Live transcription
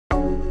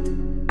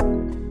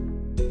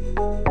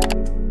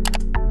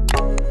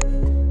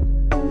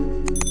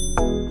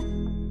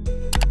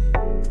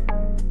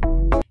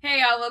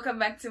y'all, welcome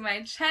back to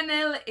my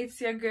channel.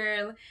 It's your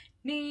girl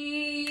Nicola.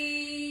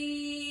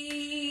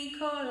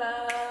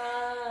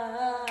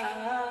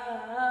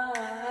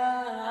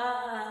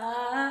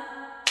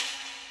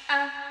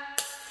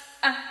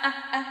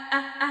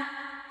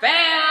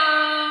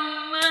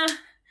 Bam!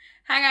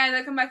 Hi guys,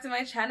 welcome back to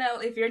my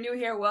channel. If you're new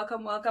here,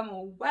 welcome.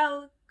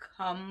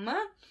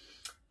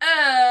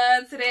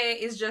 Today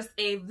is just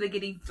a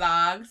vloggity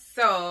vlog,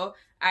 so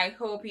I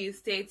hope you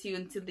stay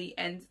tuned to the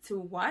end to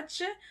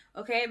watch,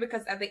 okay?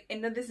 Because at the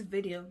end of this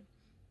video,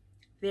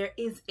 there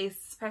is a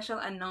special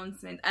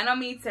announcement. I know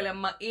me telling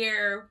my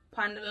ear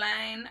on the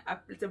line, a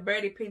little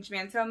birdie pinch me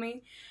and tell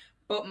me,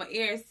 but my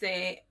ears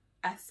say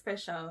a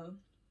special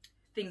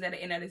things at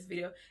the end of this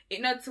video.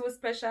 It's not too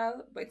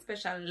special, but it's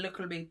special a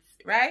little bit,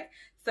 right?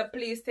 So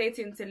please stay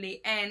tuned till the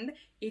end.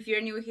 If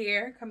you're new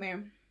here, come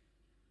here.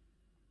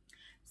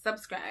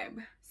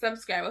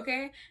 Subscribe,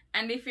 okay?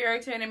 And if you're a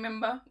returning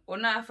member,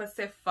 una for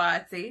say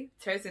 40,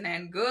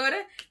 39,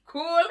 good,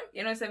 cool.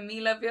 You know, so me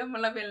love you, I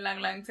love you a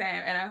long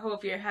time, and I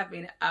hope you're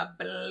having a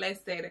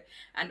blessed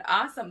and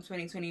awesome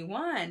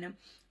 2021.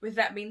 With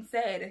that being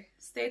said,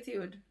 stay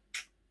tuned.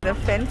 The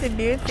Fenty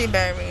Beauty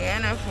by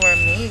Rihanna for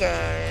me,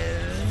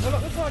 guys.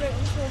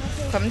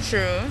 Come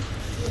true.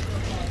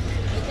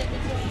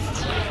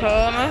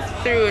 Come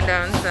through,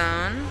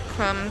 downtown.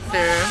 Come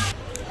through.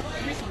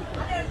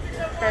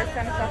 First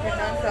time shopping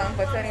downtown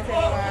for 2021.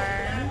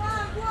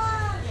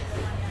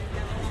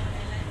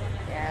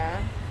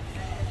 Yeah.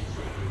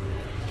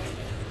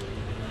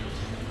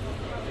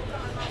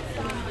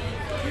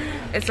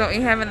 It's what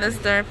we have in the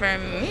store for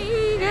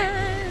me,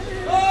 guys.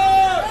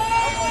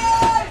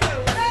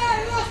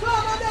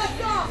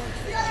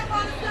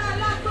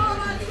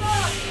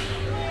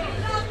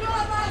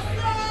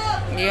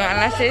 You want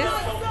lashes?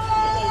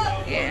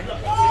 Yeah.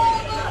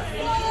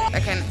 I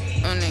can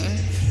only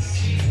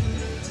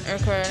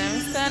record.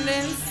 I'm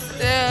standing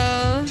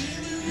still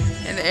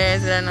in the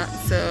areas that are not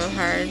so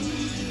hard.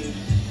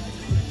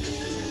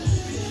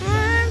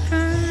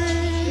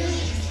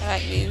 I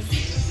like these.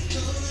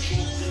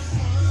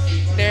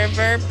 They're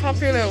very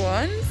popular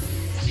ones.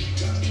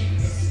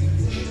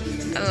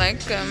 I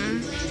like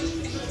them.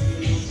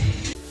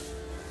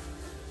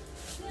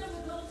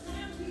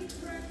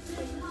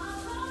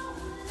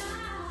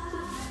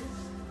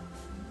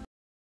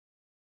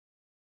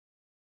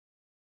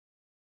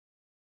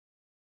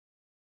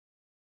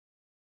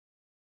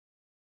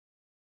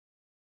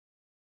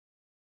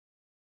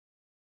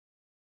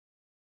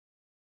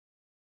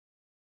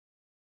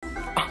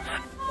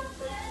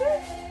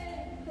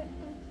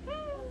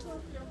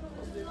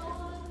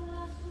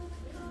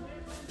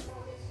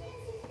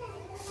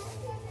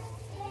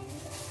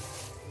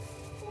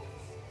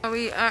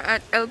 We are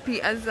at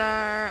LP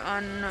Azar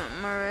on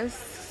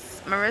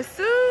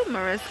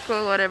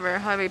Moresco, whatever,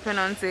 how we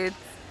pronounce it.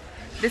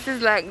 This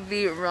is like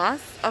the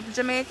Ross of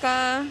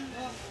Jamaica.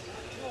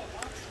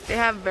 They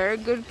have very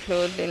good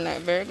clothing, like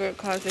very good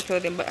quality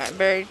clothing, but at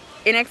very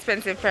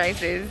inexpensive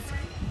prices.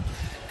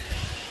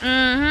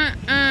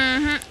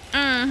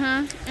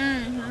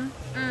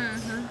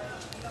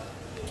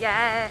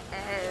 Yes.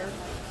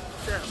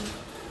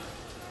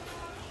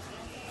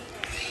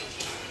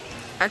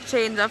 A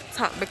change of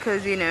top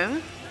because, you know,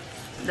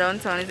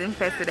 downtown is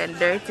infested and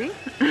dirty.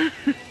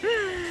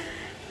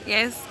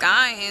 Yes,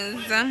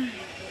 guys,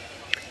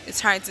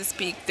 it's hard to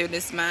speak through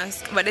this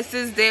mask, but this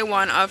is day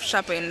one of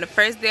shopping, the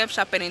first day of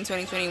shopping in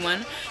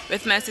 2021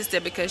 with my sister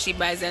because she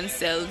buys and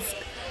sells.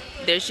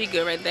 There she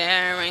go, right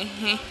there, right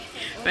here,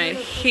 right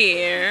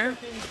here.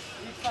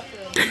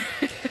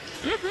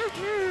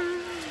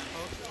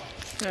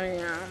 So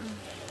yeah.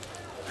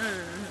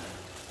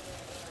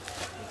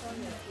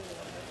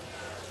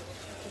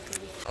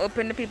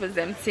 Open the people's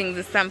them things,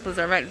 the samples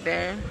are right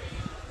there.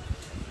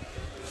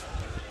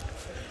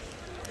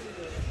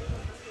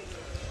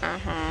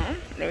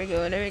 There we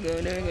go.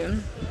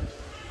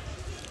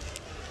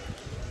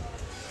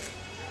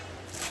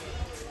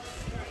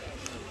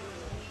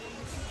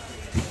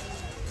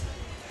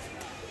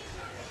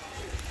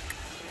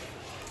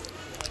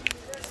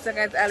 So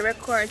guys, I'll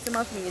record some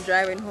of me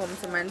driving home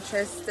to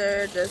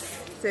Manchester just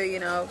to, you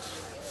know,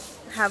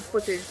 have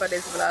footage for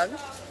this vlog.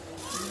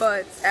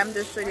 But I'm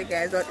just showing you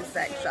guys what it's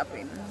like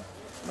shopping.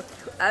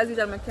 As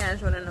usual, I can't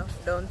show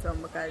enough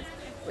downtown because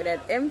with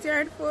that empty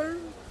yard full,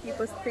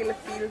 people still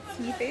feel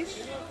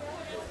teethish.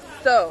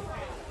 So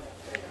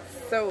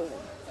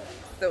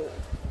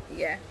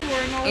yeah.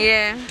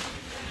 Yeah.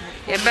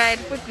 You buy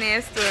it, put in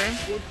a store.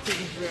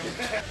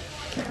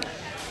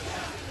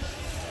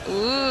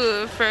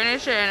 Ooh,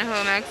 furniture and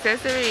home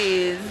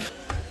accessories.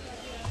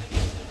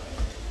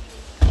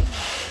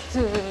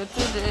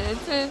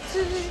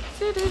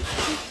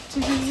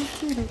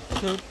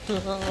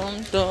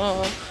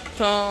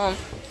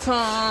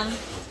 Tom.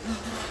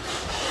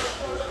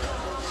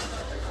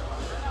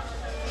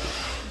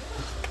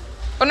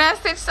 When I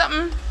stitch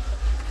something.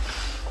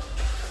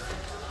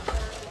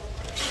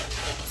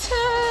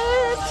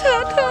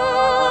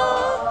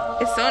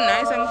 It's so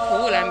nice and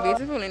cool and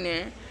beautiful in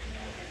there.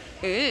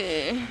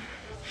 Ew.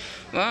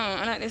 Wow,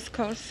 I like this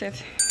coat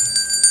set.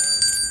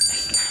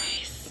 It's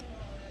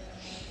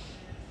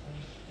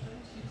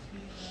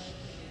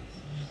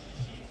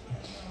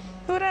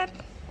do that.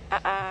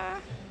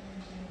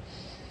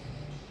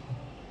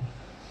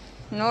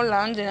 No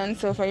lounging on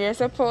sofa. You're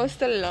supposed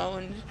to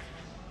lounge.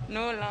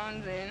 No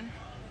lounging.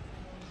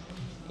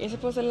 You're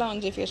supposed to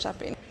lounge if you're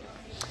shopping.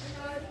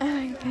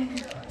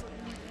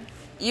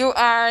 You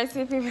are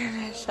see people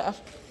in the shop.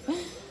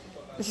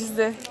 This is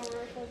the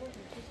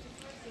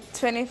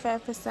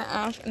 25%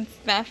 off and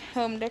staff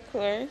home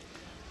decor.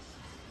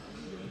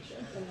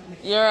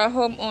 You're a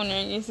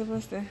homeowner. You're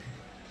supposed to.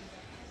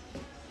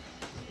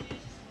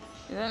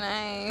 Isn't that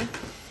nice?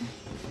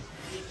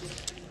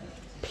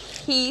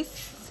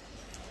 Peace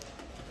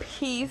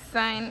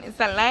sign. It's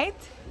a light.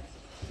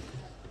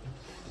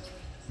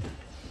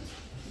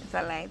 It's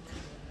a light.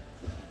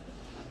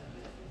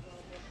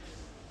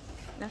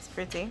 That's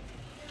pretty.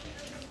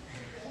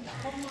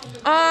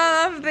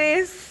 All of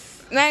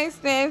this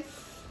niceness.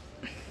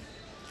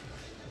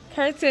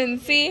 Curtain.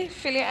 See?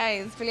 Feel your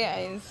eyes. Feel your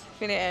eyes.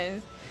 Feel your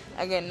eyes.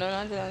 Again, no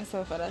longer on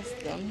sofa. That's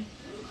dumb.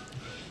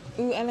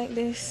 Ooh, I like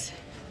this.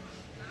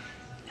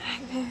 I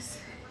like this.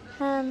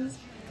 Hands.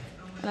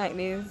 I like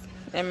these.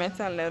 They're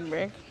metal lead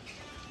brick.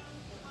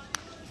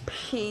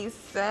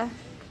 Peace.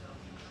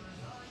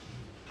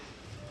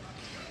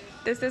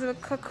 This is a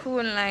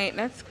cocoon light.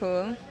 That's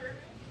cool.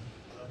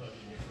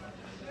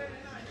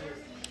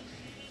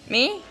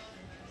 Me?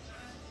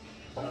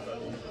 I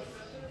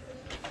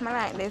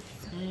like this.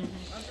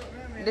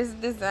 This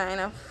design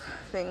of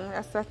thing.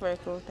 That's a very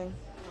cool thing.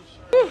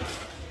 Whew.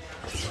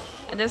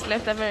 I just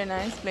left a very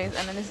nice place,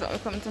 and then this is what we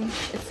come to.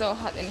 It's so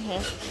hot in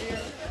here,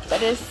 but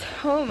there's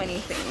so many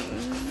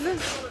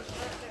things.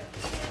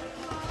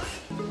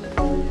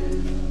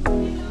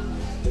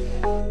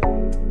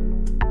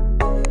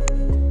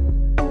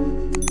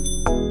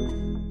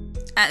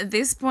 At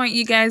this point,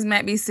 you guys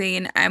might be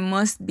saying I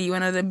must be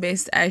one of the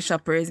best eye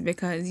shoppers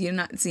because you're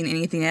not seeing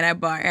anything that I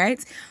bought,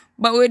 right?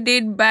 But we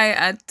did buy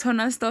a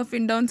ton of stuff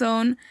in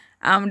downtown.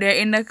 They're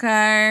in the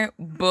car,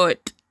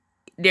 but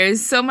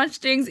there's so much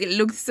things. It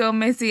looks so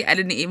messy. I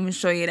didn't even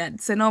show you that.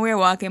 So now we're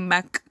walking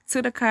back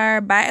to the car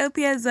by El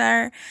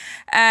Piazar.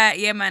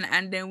 Yeah, man.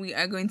 And then we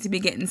are going to be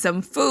getting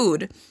some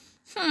food.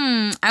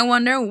 I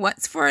wonder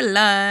what's for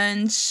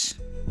lunch.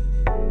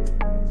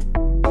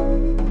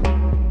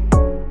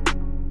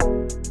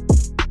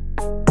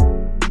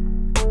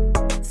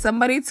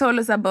 Somebody told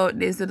us about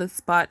this little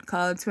spot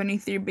called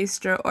 23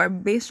 Bistro or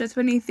Bistro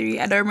 23.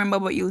 I don't remember,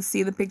 but you'll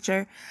see the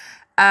picture.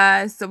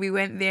 So we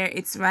went there.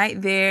 It's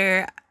right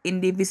there in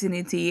the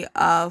vicinity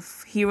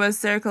of Hero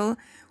Circle.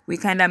 We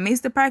kind of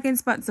missed the parking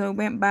spot, so we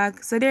went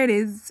back. So there it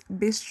is.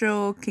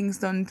 Bistro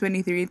Kingston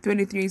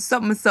 23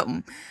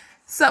 something.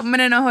 I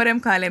don't know how them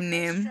call them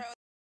name.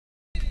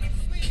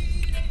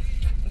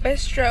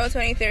 Bistro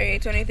 23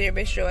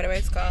 Bistro, whatever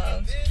it's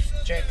called.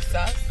 Jerk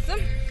sauce.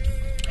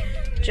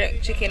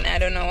 Jerk chicken. I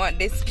don't know what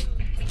this.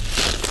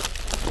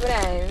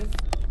 What is?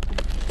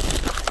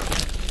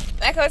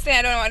 Like I was saying,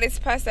 I don't know what this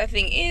pasta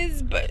thing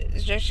is, but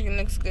jerk chicken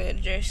looks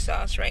good. Jerk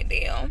sauce right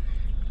there.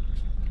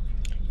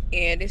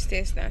 Yeah, this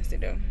tastes nasty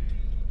though.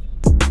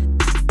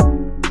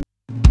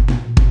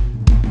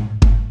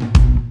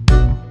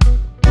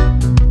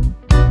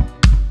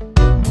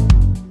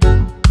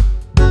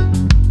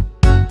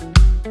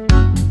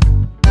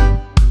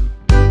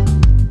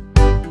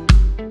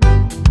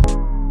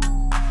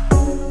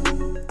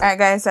 Alright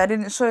guys, so I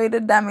didn't show you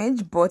the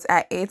damage, but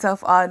I ate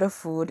off all the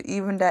food,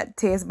 even that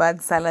taste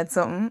bad salad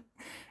something.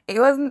 It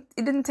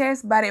didn't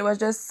taste bad, it was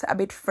just a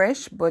bit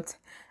fresh, but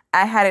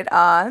I had it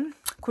all.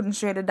 Couldn't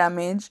show you the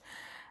damage.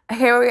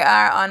 Here we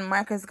are on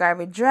Marcus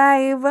Garvey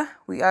Drive.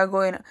 We are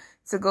going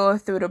to go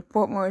through the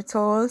Portmore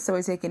toll, so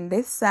we're taking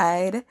this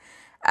side,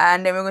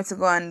 and then we're going to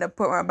go on the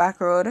Portmore back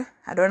road.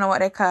 I don't know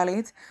what they call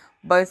it,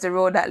 but it's the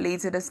road that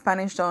leads to the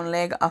Spanish Town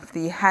leg of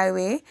the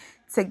highway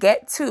to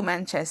get to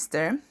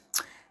Manchester.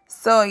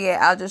 So yeah,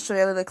 I'll just show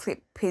you a little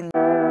clip pin.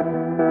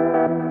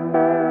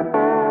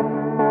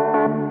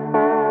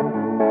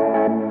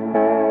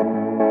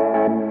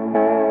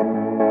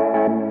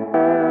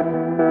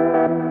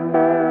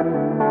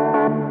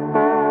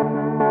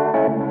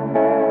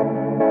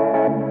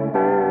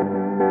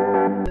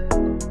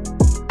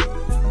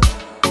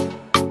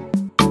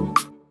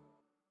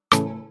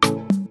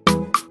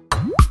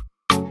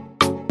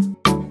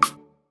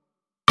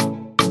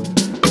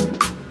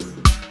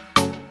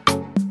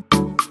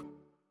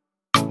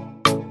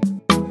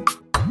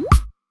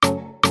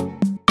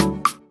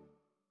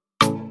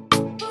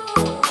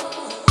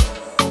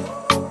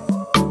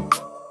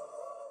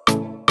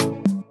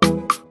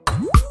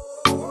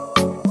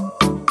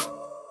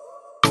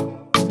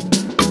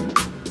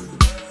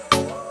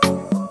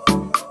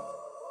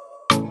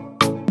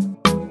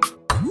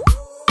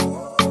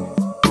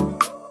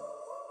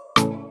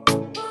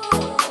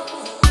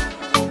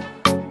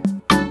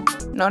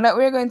 Now that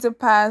we're going to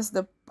pass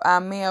the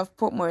Mayor of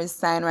Portmore's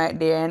sign right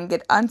there and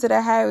get onto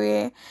the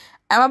highway,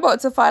 I'm about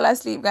to fall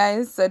asleep,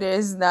 guys. So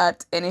there's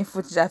not any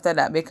footage after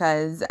that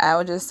because I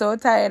was just so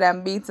tired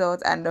and beat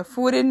out, and the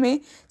food in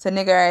me, so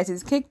niggeritis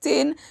is kicked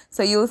in.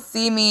 So you'll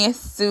see me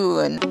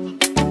soon.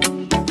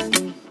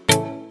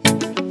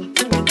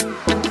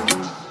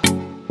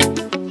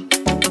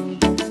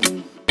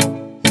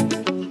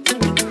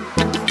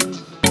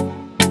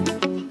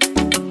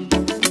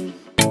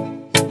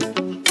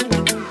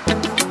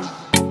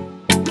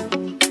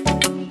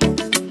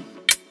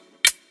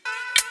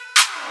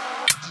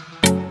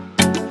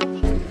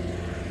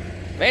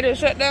 Ready to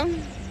shut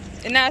down?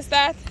 It not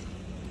start?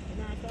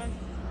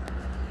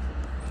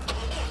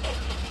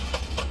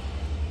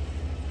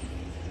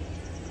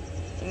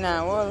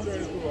 Nah, well.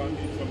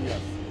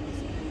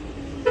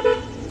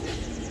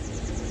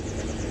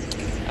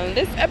 On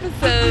this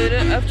episode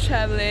of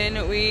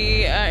traveling,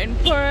 we are in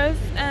Paris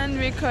and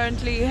we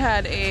currently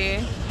had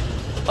a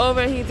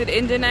overheated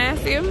engine, I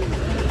assume.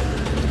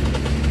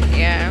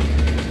 Yeah.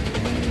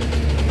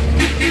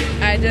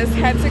 I just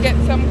had to get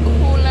some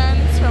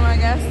coolant from a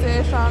gas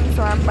station,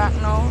 so I'm back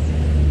now.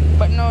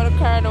 But no, the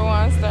car don't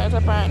want to start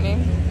apparently.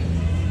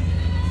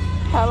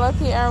 How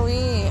lucky are we?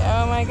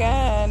 Oh my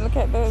god, look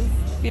at those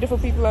beautiful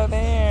people out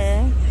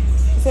there.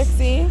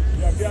 Sexy?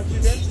 Yeah.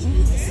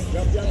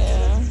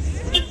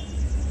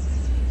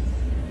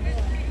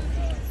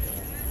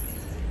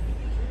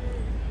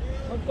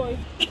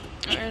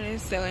 Are they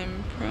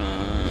selling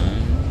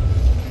prawns?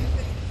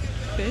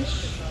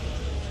 Fish?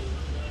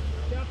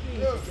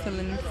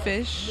 Selling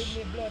fish.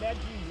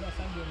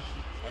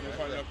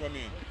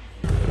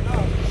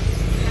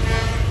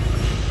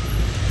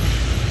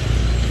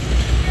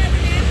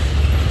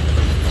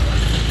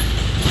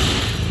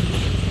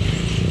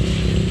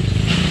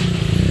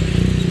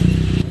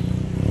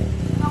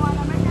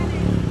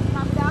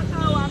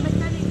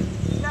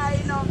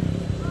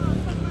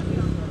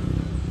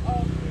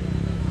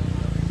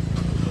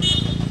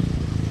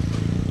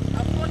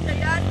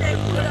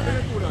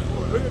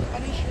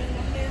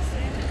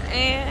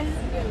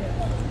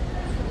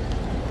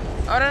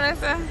 What on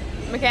this? I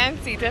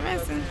can't see them.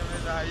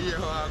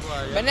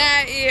 But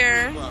not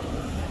here.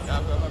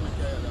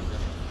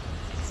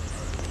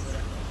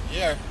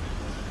 Yeah,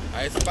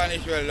 I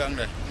Spanish well down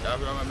there.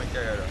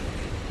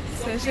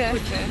 So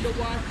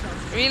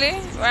really?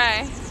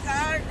 Why?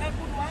 I put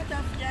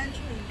water for your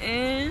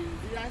drink.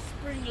 Last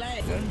spring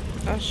light.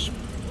 Gosh.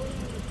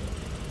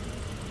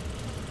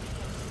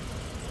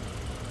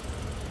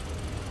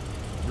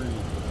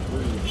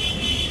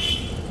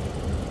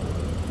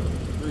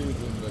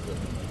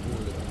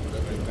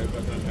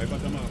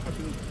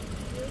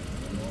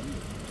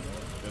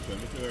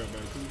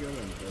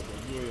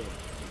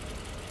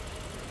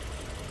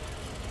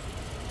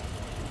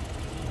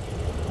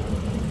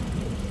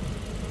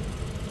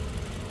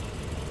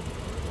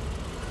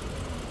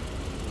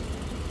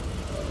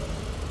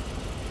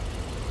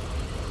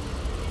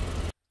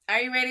 Are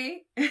you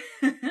ready?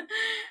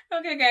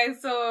 Okay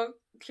guys, so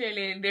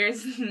clearly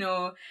there's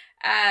no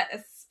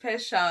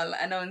special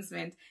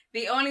announcement.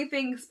 The only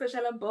thing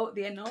special about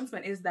the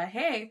announcement is that,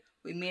 hey,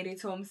 we made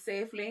it home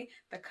safely.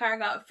 The car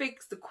got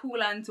fixed, the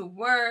coolant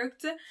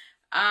worked.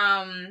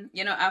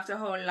 You know, after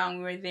how long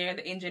we were there,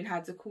 the engine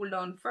had to cool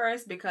down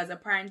first, because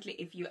apparently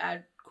if you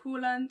add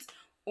coolant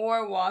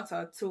or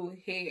water to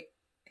a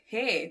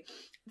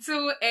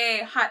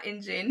hot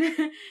engine,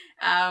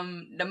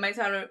 the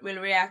metal will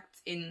react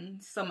in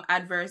some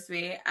adverse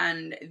way,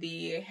 and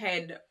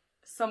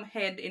some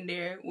head in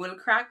there will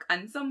crack,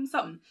 and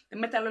the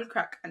metal will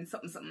crack, and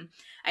something,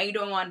 and you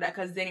don't want that,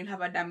 because then you'll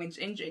have a damaged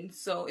engine.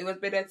 So it was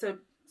better to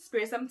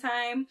spare some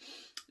time,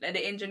 let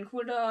the engine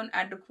cool down,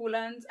 add the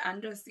coolant,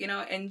 and just, you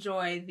know,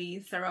 enjoy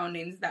the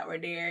surroundings that were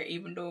there.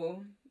 Even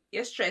though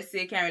you're stressed,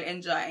 you can't really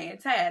enjoy and you're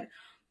tired,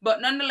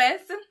 but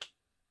nonetheless,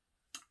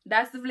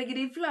 that's the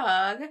vloggity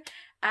vlog.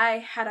 I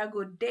had a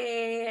good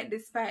day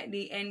despite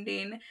the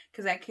ending,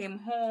 because I came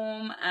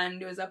home and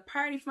there was a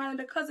party for my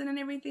little cousin and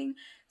everything.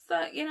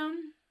 So, you know,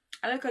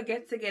 I like a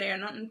get together,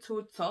 nothing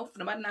too tough.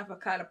 Nobody have to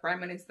call the prime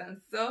minister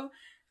and so.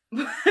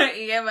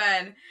 Yeah,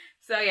 man.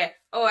 So yeah.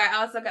 Oh, I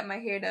also got my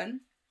hair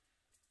done.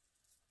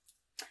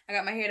 I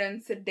got my hair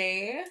done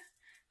today.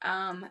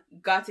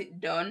 Got it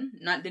done,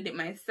 not did it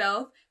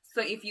myself.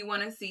 So if you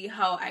want to see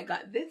how I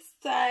got this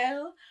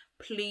style,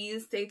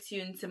 please stay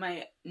tuned to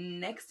my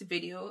next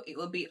video. It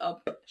will be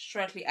up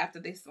shortly after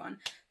this one.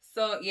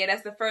 So yeah,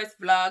 that's the first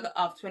vlog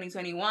of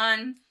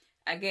 2021.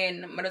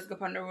 Again, I'm just go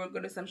on the road,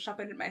 go do some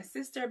shopping with my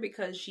sister,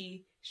 because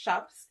she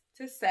shops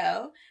to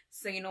sell.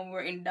 So, you know,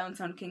 we're in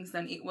downtown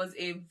Kingston. It was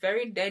a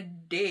very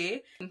dead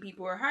day and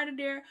people were harder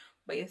there,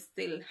 but you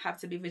still have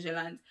to be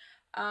vigilant.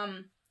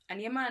 And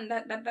yeah, man,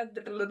 that's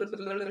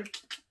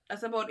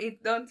about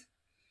it.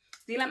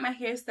 Do you like my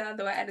hairstyle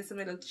though? I added some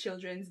little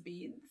children's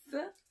beads.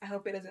 I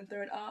hope it doesn't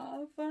throw it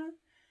off.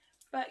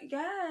 But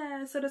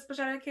yeah, so the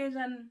special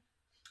occasion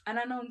and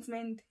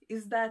announcement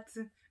is that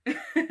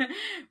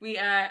we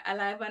are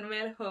alive and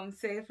well, home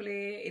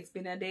safely. It's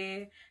been a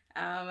day,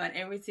 and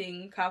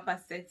everything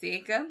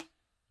copacetic,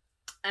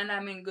 and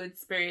I'm in good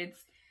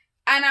spirits.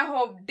 And I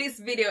hope this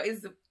video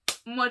is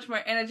much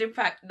more energy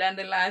packed than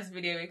the last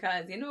video,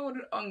 because you know,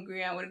 we're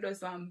hungry and we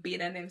just want to beat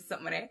on them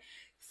something there.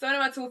 So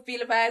number 2, feel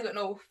the vibes, but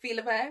no feel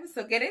the vibes.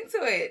 So get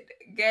into it,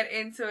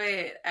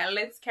 and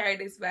let's carry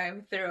this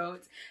vibe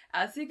throughout.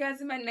 I'll see you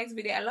guys in my next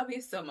video. I love you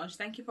so much.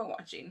 Thank you for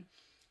watching.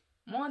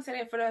 More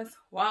today for us.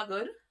 Walk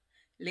good,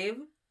 live,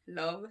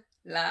 love,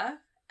 laugh,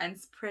 and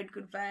spread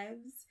good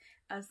vibes.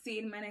 I'll see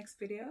you in my next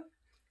video.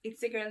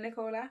 It's your girl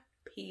Nicola.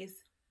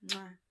 Peace.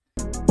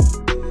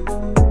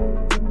 Mwah.